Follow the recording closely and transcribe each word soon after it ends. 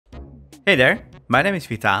Hey there, my name is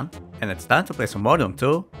Vitaan, and it's time to play some more Doom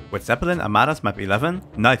 2 with Zeppelin Armada's map 11,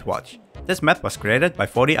 Nightwatch. This map was created by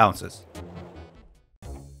 40 ounces.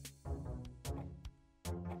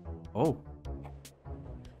 Oh.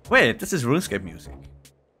 Wait, this is RuneScape music.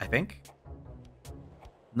 I think.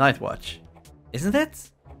 Nightwatch. Isn't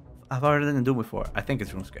it? I've already done Doom before. I think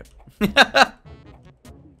it's RuneScape.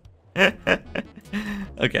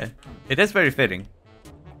 Okay. It is very fitting.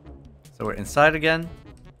 So we're inside again.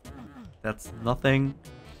 That's nothing.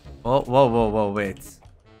 Oh, whoa, wait.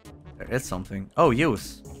 There is something. Oh,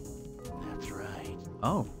 use. That's right.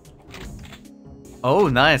 Oh. Oh,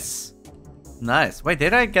 nice. Nice. Wait,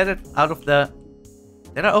 did I get it out of the...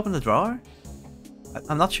 Did I open the drawer?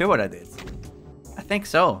 I'm not sure what I did. I think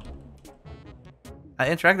so. I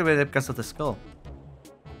interacted with it because of the skull.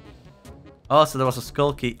 Oh, so there was a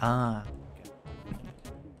skull key. Ah. Okay.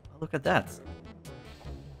 Look at that.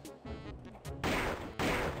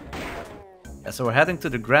 Yeah, so we're heading to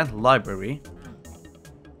the Grand Library.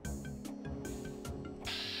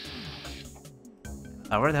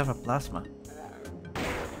 I already have a plasma.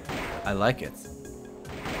 I like it.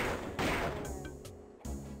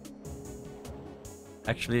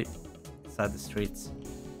 Actually, inside the streets.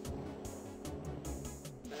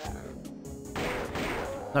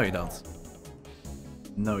 No, you don't.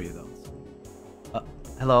 No, you don't.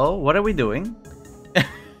 Hello, what are we doing?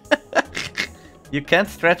 You can't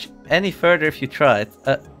stretch any further if you try it.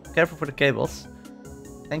 Careful for the cables.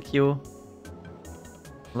 Thank you.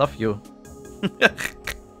 Love you.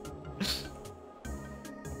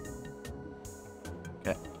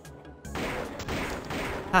 Okay.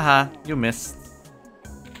 Haha, you missed.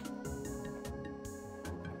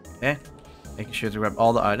 Okay. Making sure to grab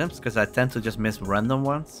all the items, because I tend to just miss random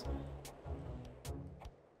ones.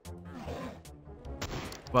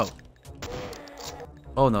 Whoa.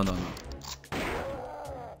 Oh, no.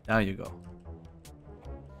 Now you go.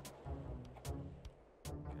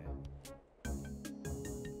 Okay.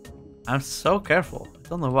 I'm so careful. I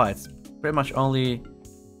don't know why. It's pretty much only...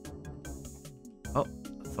 Oh,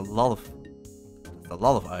 that's a lot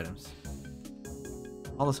of items.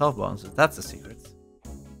 All those health bonuses. That's the secret.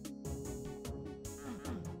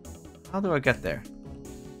 How do I get there?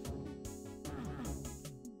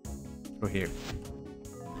 Through here.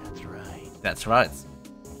 That's right. That's right.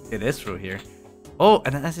 It is through here. Oh,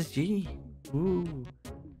 and an SSG. Ooh.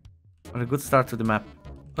 What a good start to the map.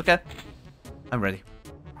 Okay. I'm ready.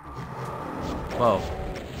 Whoa.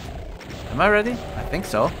 Am I ready? I think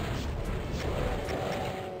so.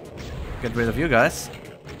 Get rid of you guys.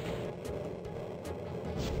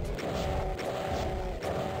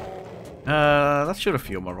 Let's shoot a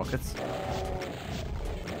few more rockets.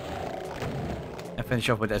 And finish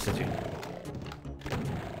off with SSG.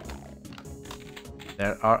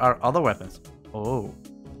 There are our other weapons. Oh.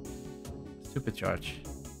 Stupid charge.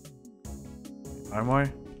 Armor.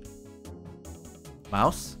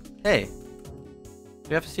 Mouse. Hey. Do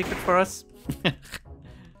you have a secret for us?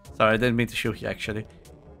 Sorry, I didn't mean to shoot you actually.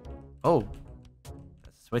 Oh.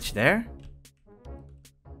 Switch there?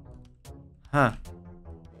 Huh.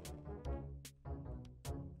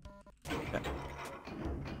 Okay.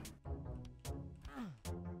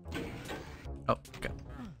 Oh, okay.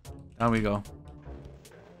 Down we go.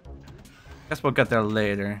 Guess we'll get there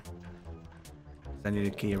later. I need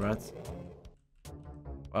a key, right?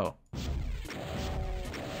 Whoa.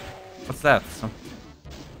 What's that?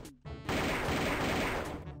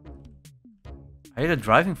 Are you the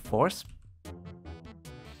driving force?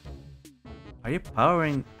 Are you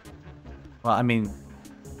powering... Well, I mean...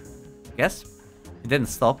 I guess? It didn't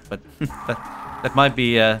stop, but that might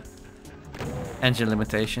be engine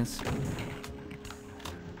limitations.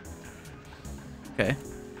 Okay.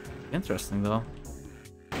 Interesting though.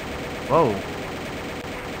 Whoa.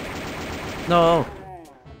 No.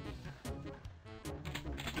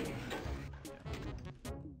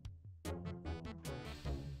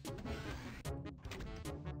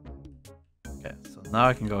 Okay, so now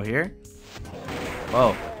I can go here.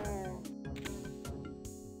 Whoa.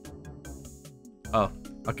 Oh,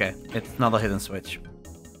 okay. It's not a hidden switch.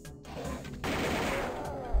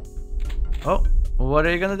 Oh, what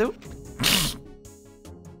are you gonna do?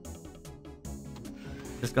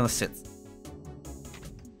 Just gonna sit.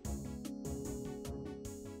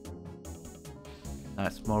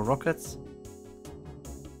 Nice, more rockets.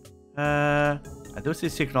 I do see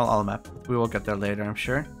signal on the map, but we will get there later, I'm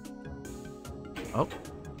sure. Oh,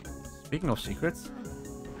 speaking of secrets,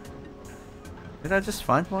 did I just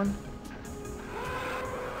find one?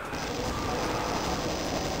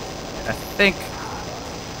 I think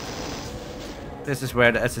this is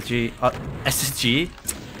where the SSG,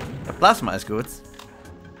 the plasma is good.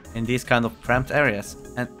 in these kind of cramped areas.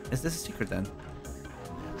 And is this a secret then?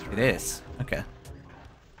 It is. Okay.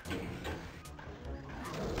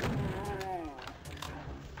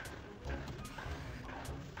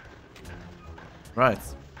 Right.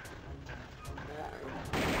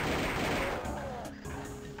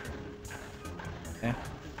 Okay.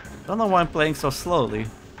 Don't know why I'm playing so slowly.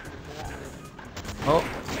 Oh.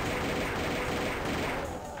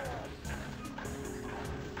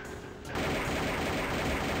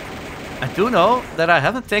 I do know that I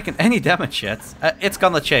haven't taken any damage yet. It's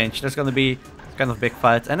gonna change. There's gonna be kind of big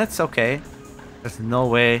fight, and it's okay. There's no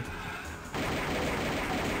way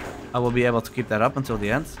I will be able to keep that up until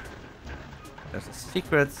the end. There's a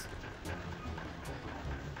secret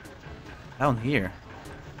down here.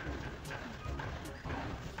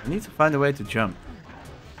 I need to find a way to jump.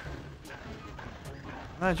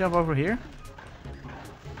 Can I jump over here?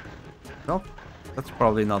 Nope. That's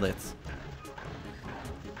probably not it.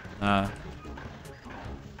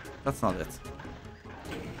 That's not it.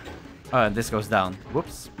 Oh, this goes down.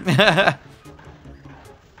 Whoops.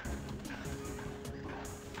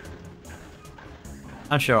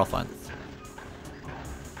 I'm sure I'll find it.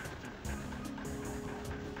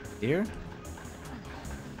 Here?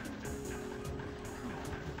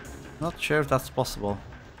 Not sure if that's possible.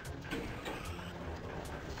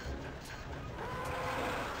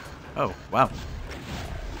 Oh, wow.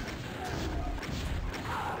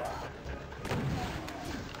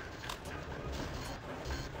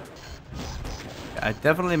 I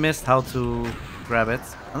definitely missed how to grab it.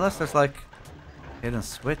 Unless there's like a hidden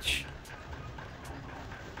switch.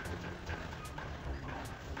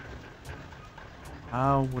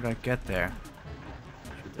 How would I get there?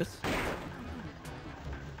 Shoot this?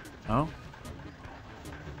 No?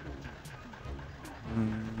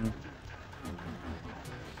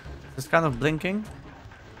 Is this kind of blinking?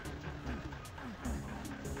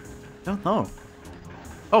 Don't know.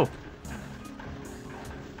 Oh!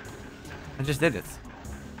 I just did it.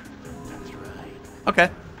 That's right. Okay.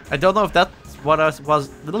 I don't know if that's what I was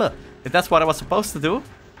if that's what I was supposed to do.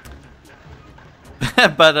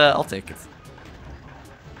 But I'll take it.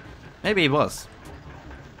 Maybe it was.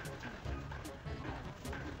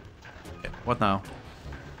 Okay, what now?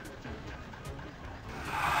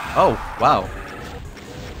 Oh, wow.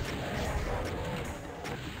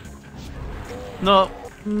 No.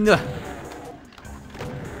 No.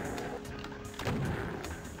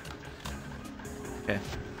 Okay.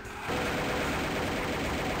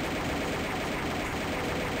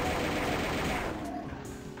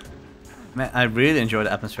 Man, I really enjoy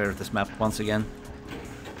the atmosphere of this map once again.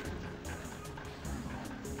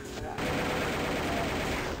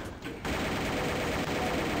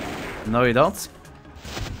 No, you don't.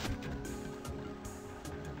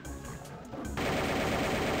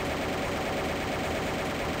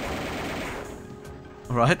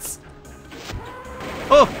 Right.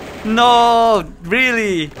 Oh, no,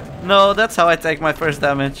 really? No, that's how I take my first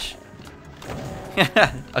damage.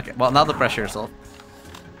 Okay, well, now the pressure is off.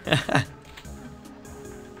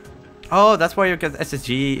 Oh, that's why you get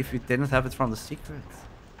SSG if you didn't have it from the secret.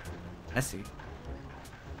 I see.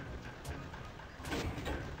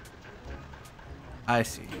 I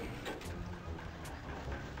see.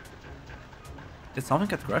 Did someone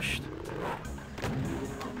get crushed?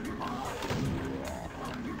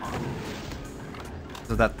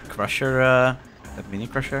 So that crusher, that mini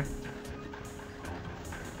crusher,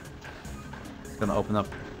 it's gonna open up,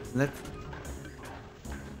 isn't it?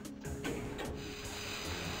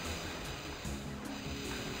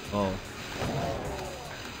 Oh,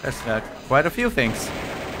 there's quite a few things.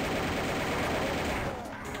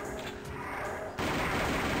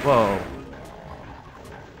 Whoa.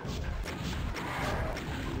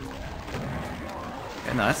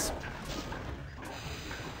 Okay, nice.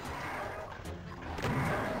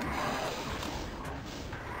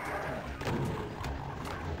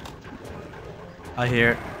 I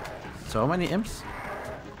hear so many imps.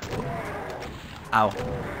 Ow.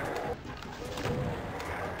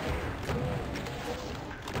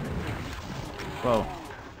 Whoa.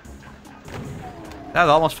 That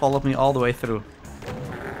almost followed me all the way through.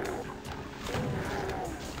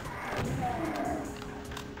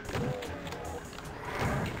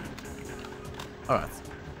 Alright.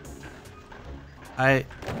 I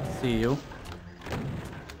see you.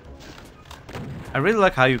 I really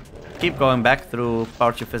like how you keep going back through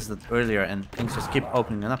parts you visited earlier and things just keep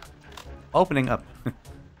opening up. Opening up.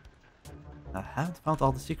 I haven't found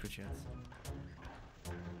all the secrets yet.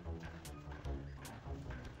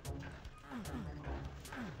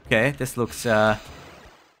 Okay, this looks oh.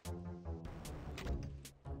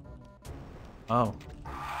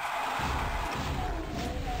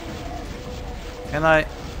 Can I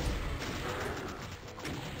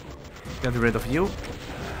get rid of you?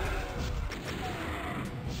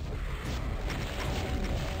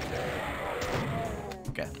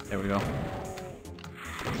 Okay, there we go.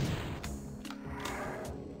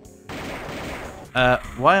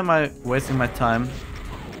 Why am I wasting my time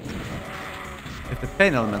if the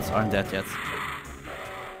pain elements aren't dead yet?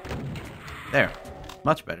 There,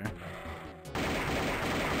 much better.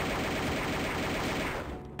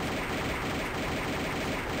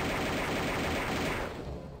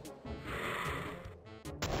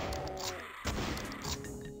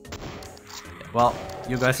 Well,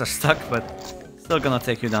 you guys are stuck, but still gonna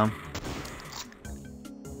take you down.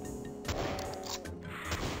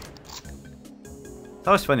 It's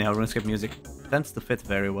always funny how RuneScape music tends to fit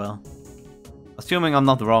very well. Assuming I'm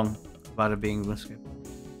not wrong about it being RuneScape.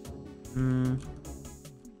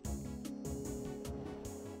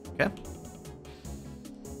 Okay.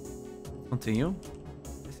 Continue.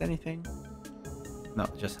 Is there anything? No,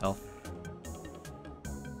 just health.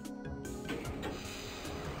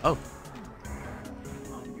 Oh.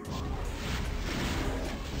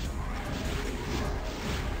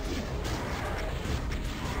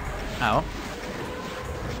 Ow.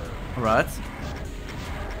 Alright.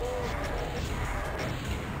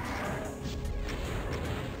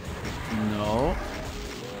 No.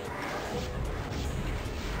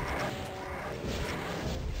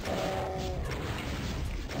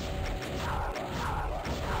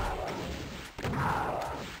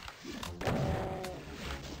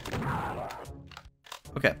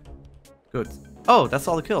 Okay. Good. Oh, that's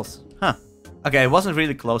all the kills. Huh. Okay, it wasn't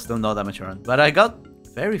really close to no damage run, but I got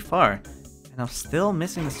very far, and I'm still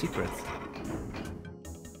missing the secret.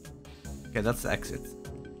 Okay, that's the exit.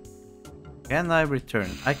 Can I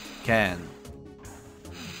return? I can.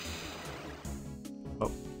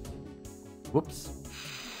 Oh. Whoops.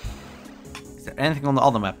 Is there anything on the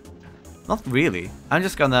other map? Not really. I'm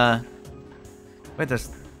just gonna... Wait,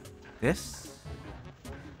 there's... this?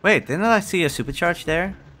 Wait, didn't I see a supercharge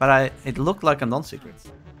there? But it looked like a non-secret.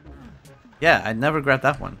 Yeah, I never grabbed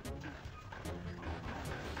that one.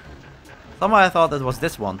 Somehow I thought it was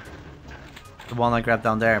this one. The one I grabbed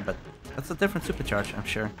down there, but that's a different supercharge, I'm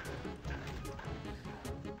sure.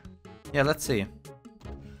 Yeah, let's see.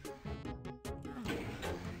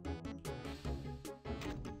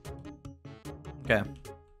 Okay.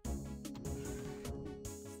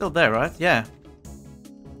 Still there, right? Yeah.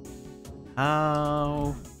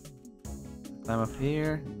 How... Climb up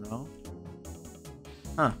here? No.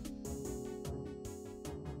 Huh.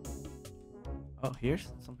 Oh, here's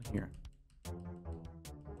something here.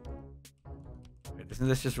 Wait, isn't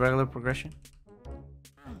this just regular progression?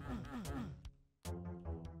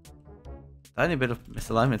 Tiny bit of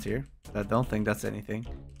misalignment here, but I don't think that's anything.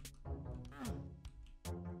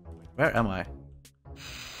 Where am I?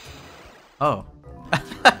 Oh.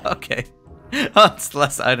 Okay. Oh, it's the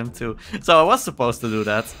last item too. So I was supposed to do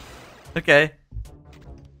that. Okay.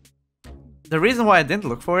 The reason why I didn't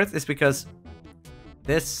look for it is because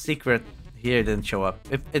this secret here didn't show up.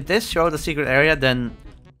 If this showed the secret area, then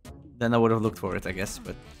I would have looked for it, I guess.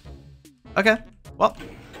 But okay, well,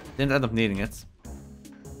 didn't end up needing it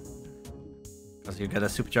because you get a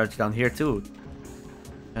supercharge down here too.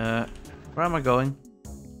 Where am I going?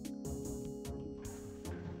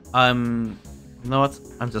 You know what?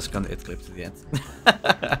 I'm just gonna it clip to the end.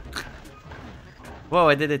 Whoa,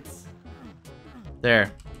 I did it.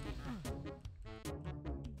 There.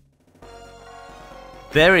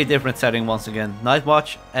 Very different setting once again.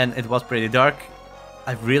 Nightwatch, and it was pretty dark.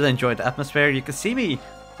 I really enjoyed the atmosphere. You can see me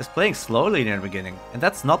just playing slowly near the beginning. And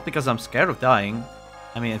that's not because I'm scared of dying.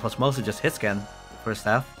 I mean, it was mostly just hit scan the first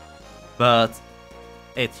half. But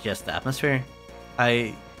it's just the atmosphere.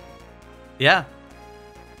 Yeah.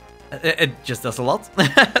 It just does a lot.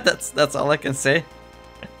 That's all I can say.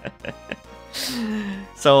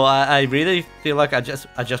 So I really feel like I just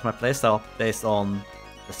adjust my playstyle based on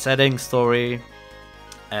the setting, story.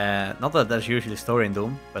 Not that there's usually story in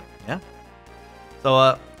Doom, but yeah.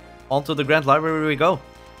 So on to the Grand Library we go.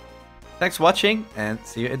 Thanks for watching, and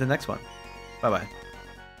see you in the next one. Bye bye.